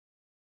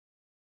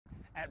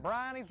At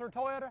Bryan Easler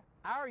Toyota,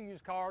 our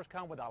used cars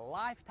come with a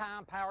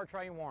lifetime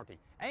powertrain warranty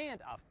and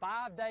a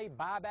 5-day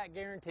buyback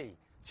guarantee.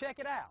 Check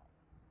it out.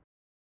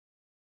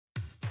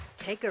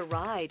 Take a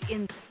ride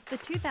in the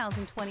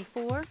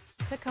 2024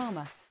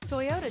 Tacoma.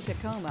 Toyota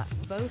Tacoma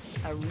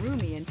boasts a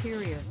roomy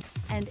interior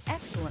and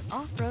excellent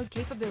off-road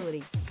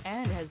capability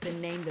and has been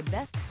named the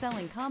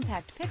best-selling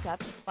compact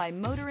pickup by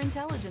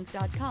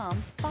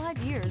MotorIntelligence.com 5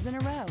 years in a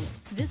row.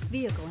 This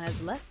vehicle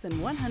has less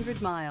than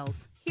 100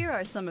 miles. Here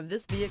are some of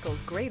this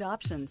vehicle's great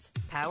options: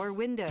 power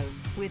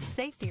windows with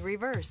safety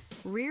reverse,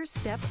 rear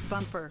step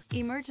bumper,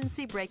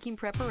 emergency braking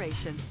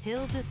preparation,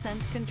 hill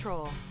descent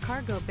control,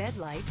 cargo bed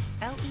light,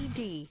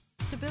 LED,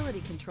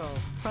 stability control,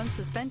 front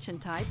suspension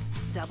type,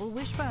 double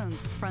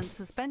wishbones, front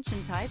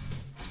suspension type,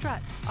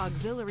 strut,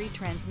 auxiliary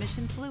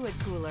transmission fluid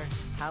cooler,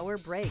 power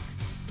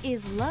brakes.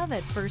 Is love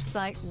at first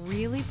sight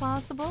really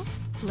possible?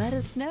 Let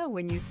us know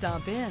when you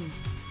stop in.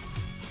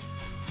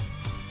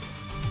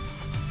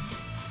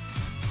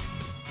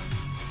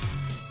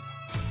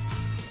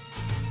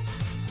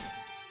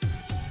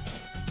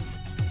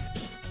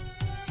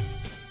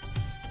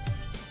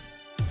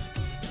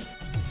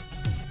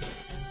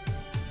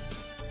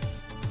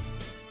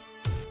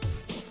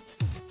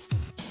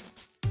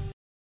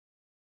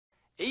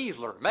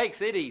 Easler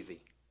makes it easy.